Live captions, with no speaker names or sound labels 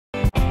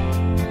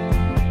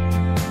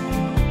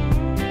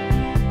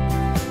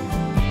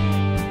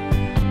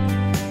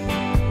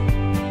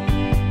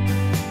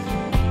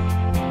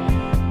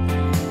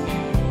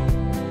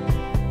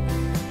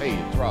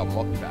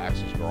welcome to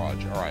Access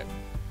Garage. All right,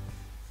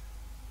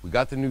 we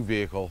got the new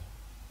vehicle,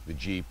 the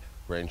Jeep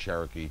Grand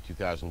Cherokee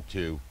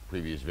 2002,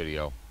 previous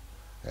video.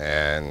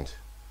 And,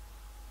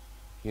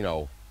 you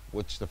know,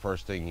 what's the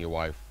first thing your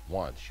wife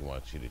wants? She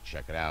wants you to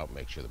check it out,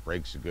 make sure the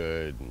brakes are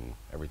good and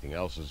everything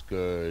else is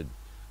good.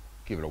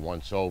 Give it a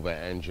once-over,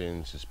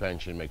 engine,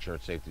 suspension, make sure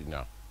it's safe.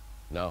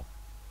 No.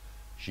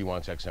 She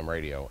wants XM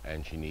radio,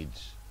 and she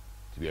needs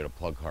to be able to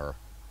plug her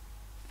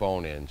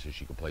phone in so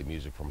she can play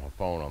music from her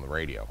phone on the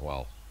radio.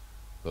 Well,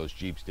 those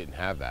Jeeps didn't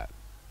have that.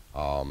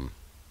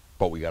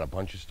 But we got a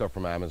bunch of stuff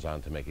from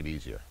Amazon to make it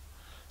easier.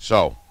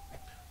 So,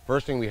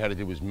 first thing we had to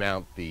do was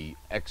mount the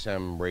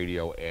XM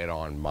radio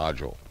add-on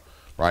module,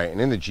 right? And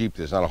in the Jeep,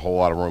 there's not a whole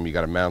lot of room. You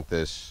got to mount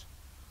this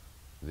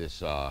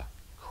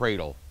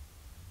cradle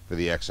for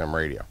the XM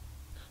radio.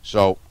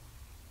 So,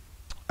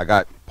 I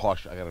got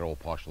it all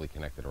partially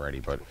connected already,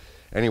 but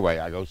anyway,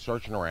 I go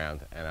searching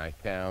around and I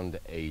found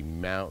a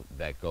mount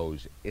that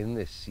goes in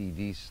the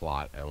CD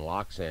slot and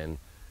locks in,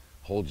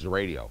 holds the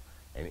radio.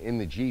 And in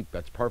the Jeep,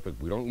 that's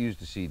perfect. We don't use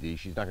the CD.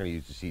 She's not going to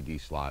use the CD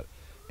slot.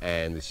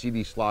 And the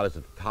CD slot is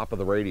at the top of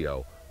the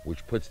radio,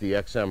 which puts the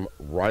XM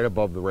right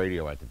above the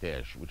radio at the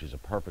dash, which is a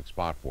perfect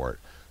spot for it.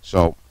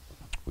 So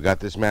we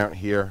got this mount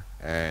here,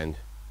 and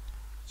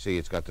see,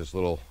 it's got this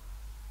little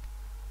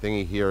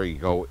thingy here. You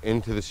go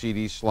into the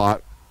CD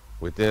slot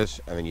with this,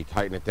 and then you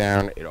tighten it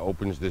down. It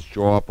opens this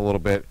jaw up a little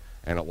bit,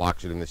 and it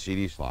locks it in the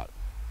CD slot.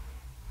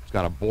 It's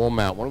got a ball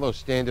mount, one of those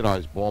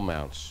standardized ball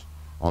mounts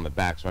on the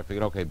back. So I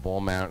figured, okay, ball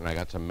mount, and I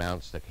got some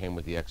mounts that came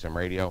with the XM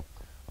radio.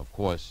 Of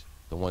course,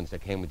 the ones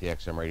that came with the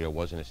XM radio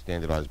wasn't a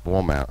standardized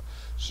ball mount.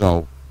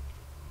 So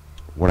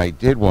what I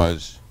did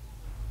was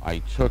I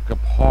took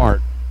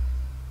apart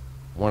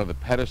one of the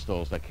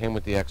pedestals that came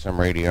with the XM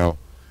radio,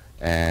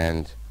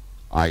 and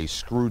I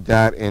screwed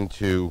that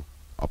into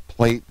a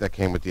plate that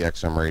came with the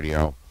XM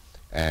radio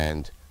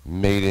and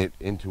made it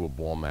into a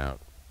ball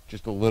mount.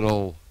 Just a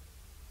little,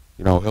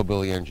 you know,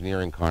 hillbilly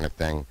engineering kind of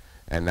thing.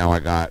 And now I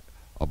got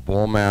a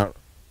ball mount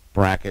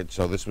bracket.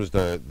 So this was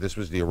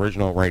the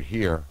original right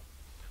here,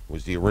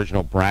 was the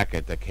original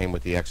bracket that came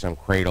with the XM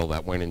cradle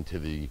that went into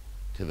the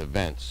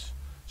vents.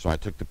 So I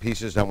took the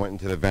pieces that went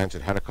into the vents.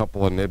 It had a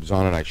couple of nibs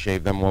on it. I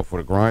shaved them off with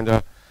a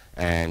grinder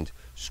and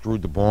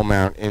screwed the ball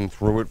mount in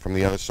through it from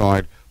the other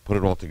side, put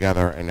it all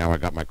together, and now I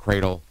got my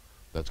cradle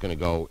that's going to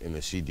go in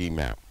the CD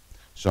mount.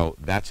 So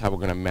that's how we're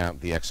going to mount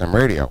the XM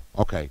radio.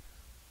 Okay,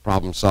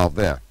 problem solved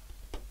there.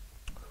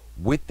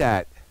 With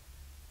that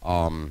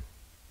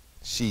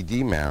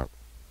CD mount,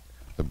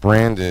 the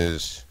brand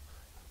is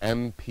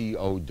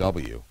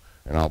MPOW,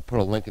 and I'll put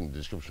a link in the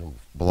description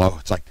below.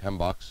 It's like 10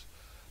 bucks,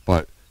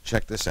 but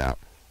check this out.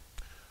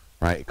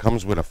 Right, it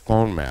comes with a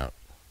phone mount.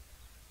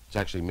 It's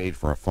actually made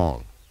for a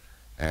phone,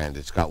 and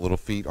it's got little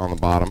feet on the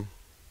bottom,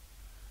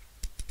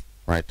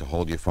 right, to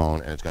hold your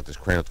phone, and it's got this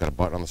cradle. It's got a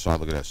button on the side.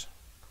 Look at this.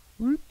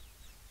 Right?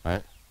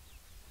 Isn't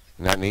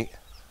that neat?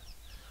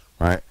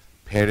 Right?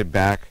 Padded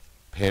back,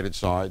 padded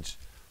sides.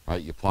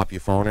 Right? You plop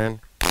your phone in,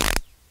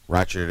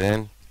 ratchet it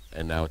in,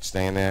 and now it's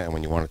staying there. And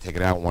when you want to take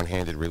it out,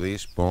 one-handed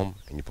release, boom,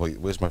 and you pull.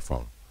 Where's my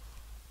phone?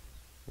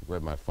 I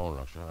grab my phone.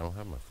 I don't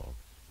have my phone.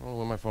 I don't know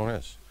where my phone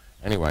is.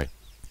 Anyway,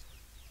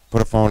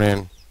 put a phone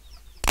in,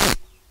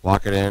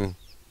 lock it in,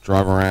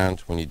 drive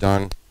around. When you're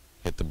done,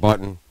 hit the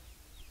button.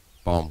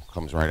 Boom,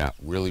 comes right out.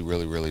 Really,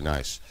 really, really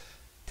nice.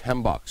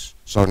 10 bucks.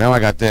 So now I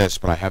got this,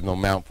 but I have no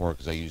mount for it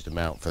because I used a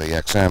mount for the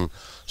XM.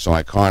 So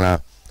I kind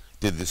of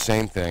did the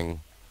same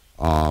thing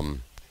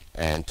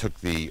and took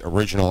the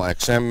original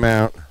XM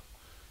mount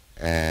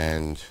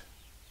and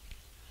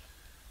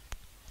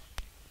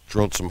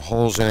drilled some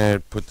holes in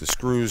it, put the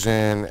screws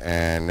in,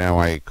 and now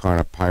I kind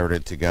of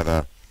pirated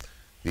together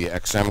the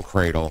XM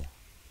cradle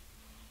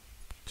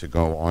to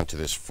go onto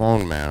this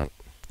phone mount.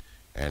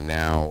 And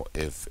now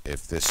if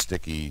this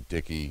sticky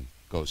dicky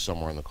goes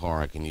somewhere in the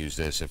car, I can use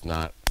this. If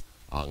not,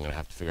 I'm going to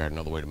have to figure out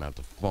another way to mount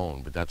the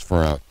phone. But that's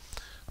for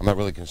I'm not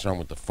really concerned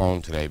with the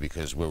phone today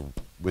because we're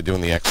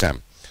doing the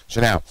XM.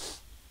 So now,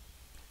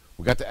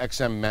 we got the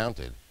XM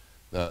mounted.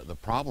 The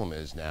problem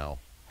is now,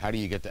 how do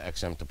you get the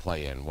XM to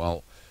play in?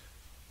 Well,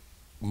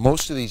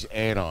 most of these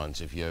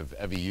add-ons, if you've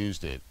ever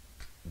used it,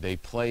 they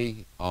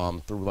play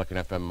through like an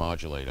FM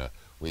modulator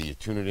where you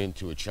tune it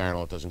into a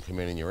channel. It doesn't come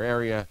in your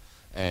area,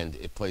 and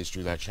it plays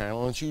through that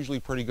channel, and it's usually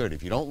pretty good.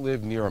 If you don't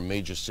live near a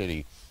major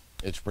city,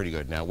 it's pretty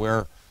good. Now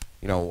we're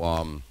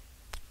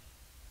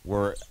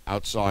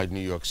outside New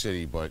York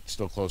City, but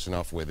still close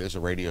enough where there's a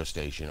radio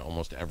station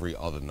almost every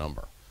other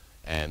number.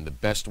 And the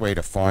best way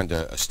to find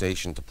a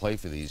station to play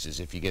for these is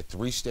if you get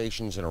 3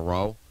 stations in a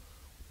row,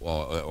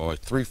 or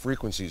 3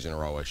 frequencies in a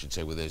row, I should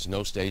say, where there's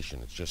no station,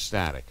 it's just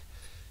static.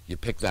 You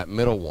pick that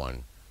middle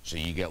one, so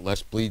you get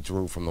less bleed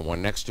through from the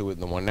one next to it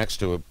and the one next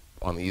to it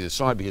on either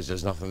side because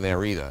there's nothing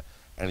there either.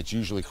 And it's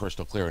usually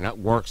crystal clear, and that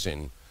works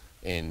in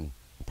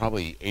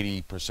probably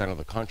 80% of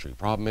the country.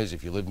 Problem is,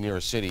 if you live near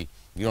a city,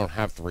 you don't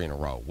have 3 in a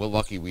row. We're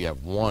lucky we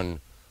have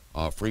 1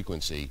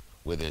 frequency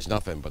where there's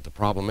nothing, but the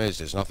problem is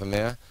there's nothing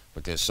there,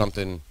 but there's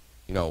something,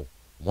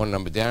 1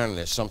 number down, and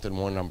there's something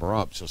 1 number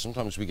up. So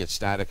sometimes we get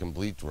static and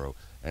bleed through,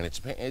 and it's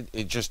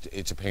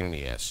a pain in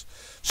the ass.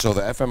 So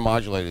the FM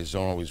modulators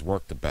don't always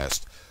work the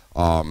best.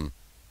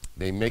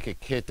 They make a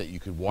kit that you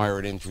could wire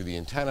it in through the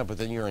antenna, but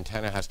then your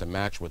antenna has to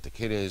match what the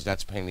kit is.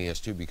 That's a pain in the ass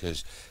too,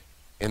 because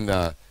in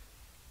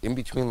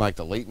between like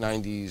the late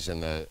 90s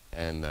and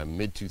the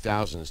mid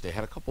 2000s, they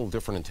had a couple of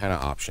different antenna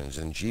options,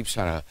 and Jeeps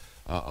had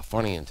a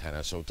funny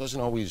antenna, so it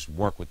doesn't always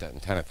work with that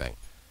antenna thing.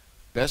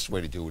 Best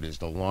way to do it is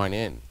to line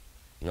in.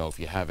 You know, if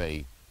you have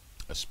a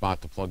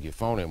spot to plug your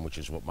phone in, which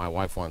is what my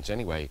wife wants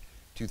anyway.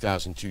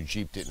 2002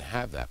 Jeep didn't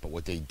have that, but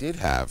what they did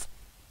have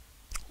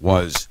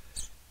was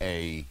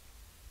a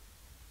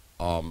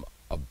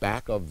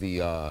back of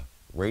the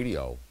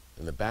radio.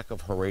 In the back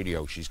of her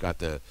radio, she's got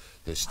the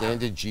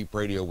standard Jeep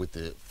radio with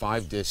the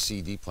 5-disc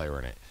CD player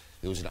in it.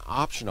 There was an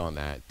option on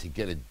that to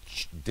get a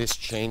disc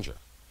changer,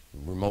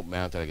 remote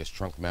mounted, I guess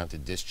trunk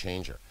mounted disc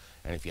changer.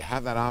 And if you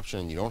have that option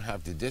and you don't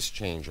have the disc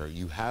changer,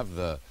 you have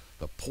the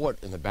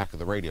port in the back of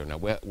the radio. Now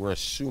we're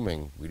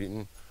assuming, we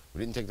didn't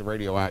take the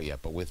radio out yet,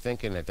 but we're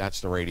thinking that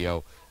that's the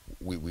radio.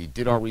 We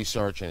did our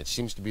research and it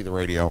seems to be the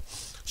radio.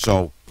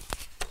 So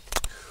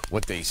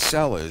what they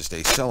sell is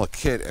they sell a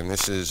kit, and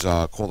this is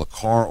called a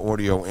car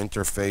audio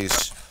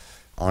interface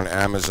on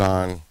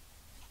Amazon,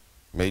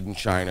 made in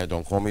China.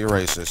 Don't call me a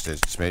racist,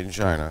 it's made in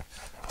China.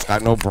 It's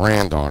got no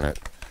brand on it,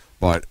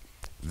 but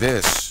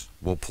this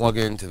will plug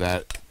into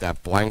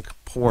that blank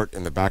port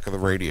in the back of the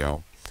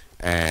radio,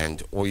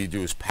 and all you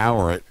do is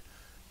power it,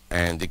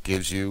 and it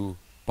gives you,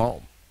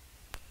 boom,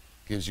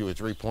 gives you a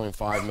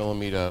 3.5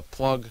 millimeter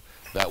plug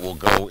that will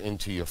go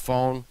into your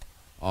phone,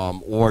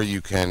 or you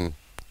can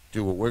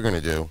do what we're going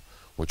to do,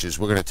 which is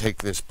we're going to take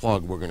this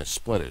plug, we're going to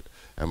split it,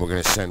 and we're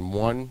going to send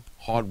one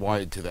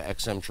hardwired to the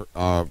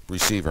XM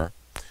receiver,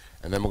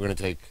 and then we're going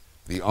to take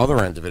the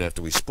other end of it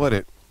after we split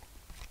it,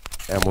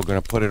 and we're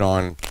going to put it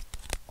on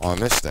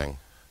this thing.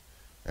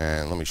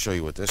 And let me show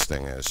you what this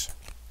thing is.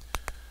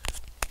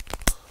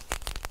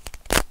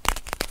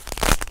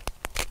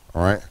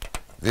 Alright,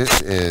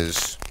 this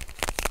is,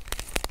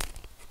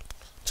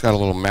 it's got a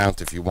little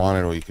mount if you want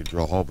it, or you could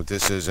drill a hole, but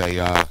this is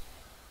a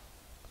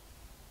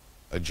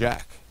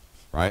jack,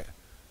 right?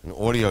 An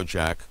audio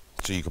jack,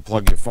 so you can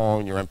plug your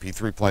phone, your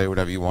MP3 player,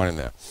 whatever you want in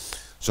there.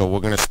 So we're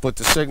going to split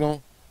the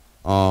signal.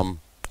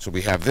 So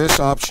we have this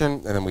option,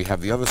 and then we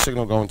have the other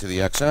signal going to the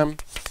XM,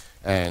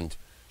 and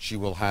she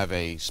will have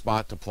a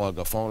spot to plug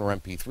a phone or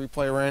MP3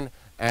 player in,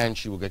 and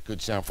she will get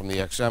good sound from the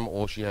XM.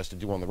 All she has to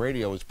do on the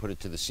radio is put it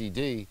to the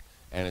CD,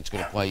 and it's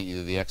going to play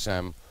either the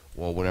XM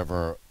or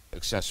whatever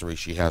accessory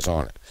she has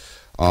on it.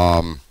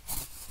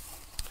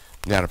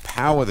 Now to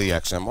power the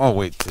XM, oh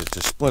wait,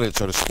 to split it.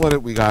 So to split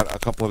it, we got a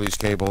couple of these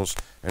cables,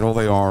 and all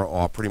they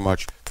are pretty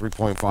much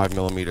 3.5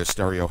 millimeter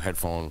stereo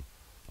headphone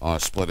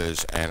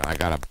splitters, and I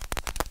got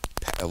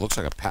it looks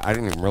like a pack. I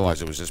didn't even realize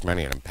there was this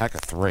many of them. Pack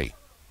of three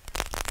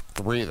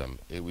of them.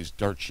 It was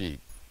dirt cheap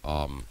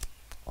on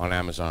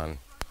Amazon.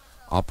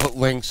 I'll put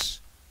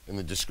links in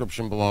the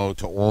description below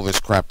to all this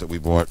crap that we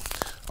bought.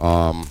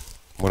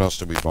 What else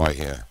did we buy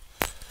here?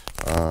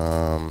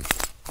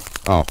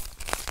 Oh,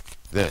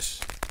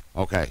 this.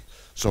 Okay,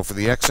 so for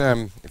the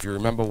XM, if you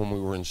remember when we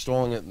were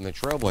installing it in the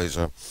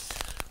Trailblazer,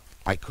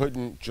 I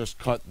couldn't just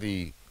cut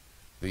the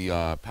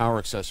power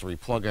accessory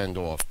plug end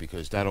off,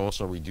 because that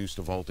also reduced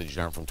the voltage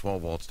down from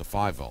 12 volts to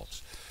 5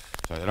 volts.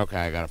 So I said, okay,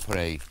 I got to put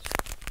a,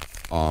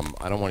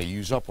 I don't want to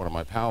use up one of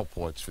my power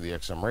ports for the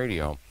XM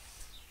radio,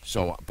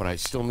 so, but I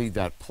still need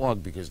that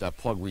plug, because that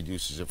plug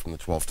reduces it from the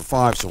 12 to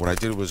 5. So what I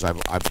did was I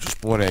just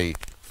bought a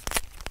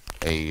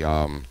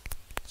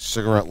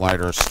cigarette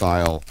lighter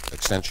style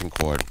extension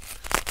cord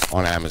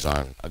on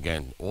Amazon.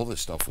 Again, all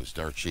this stuff was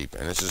dirt cheap,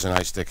 and this is a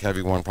nice thick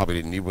heavy one. Probably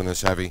didn't need one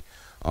this heavy,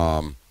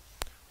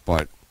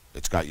 but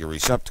it's got your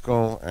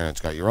receptacle and it's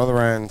got your other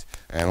end,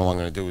 and all I'm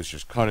going to do is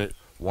just cut it,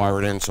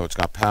 wire it in so it's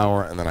got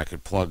power, and then I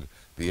could plug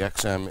the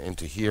XM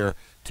into here,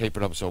 tape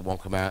it up so it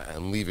won't come out,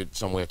 and leave it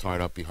somewhere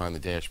tied up behind the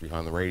dash,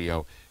 behind the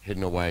radio,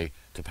 hidden away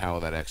to power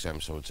that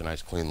XM, so it's a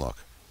nice clean look.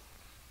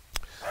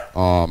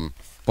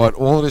 But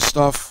all of this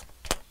stuff,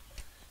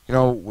 you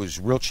know, was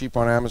real cheap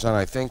on Amazon.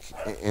 I think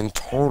in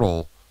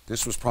total,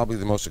 this was probably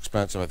the most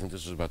expensive. I think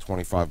this was about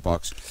 25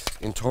 bucks.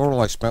 In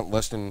total, I spent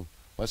less than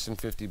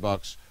 50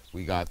 bucks.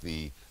 We got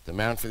the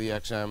mount for the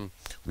XM.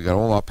 We got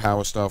all our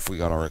power stuff. We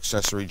got our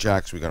accessory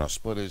jacks. We got our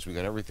splitters. We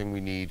got everything we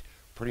need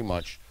pretty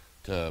much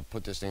to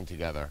put this thing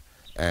together.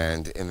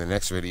 And in the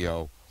next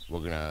video,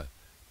 we're gonna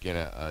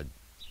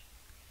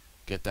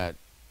get that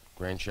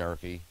Grand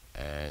Cherokee,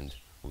 and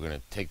we're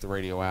gonna take the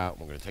radio out.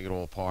 We're gonna take it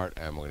all apart,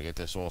 and we're gonna get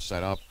this all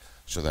set up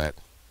so that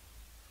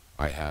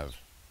I have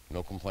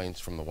no complaints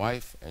from the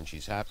wife, and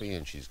she's happy,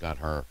 and she's got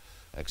her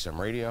XM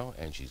radio,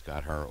 and she's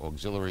got her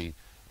auxiliary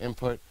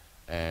input,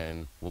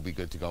 and we'll be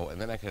good to go. And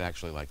then I could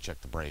actually like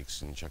check the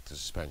brakes and check the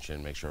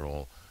suspension, make sure it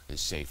all is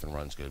safe and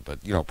runs good.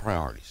 But you know,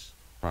 priorities.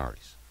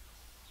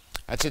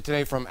 That's it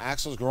today from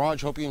Axel's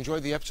Garage. Hope you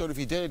enjoyed the episode. If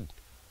you did,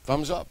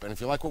 thumbs up. And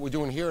if you like what we're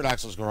doing here at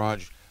Axel's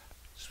Garage,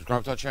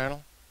 subscribe to our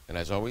channel. And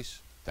as always,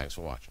 thanks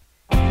for watching.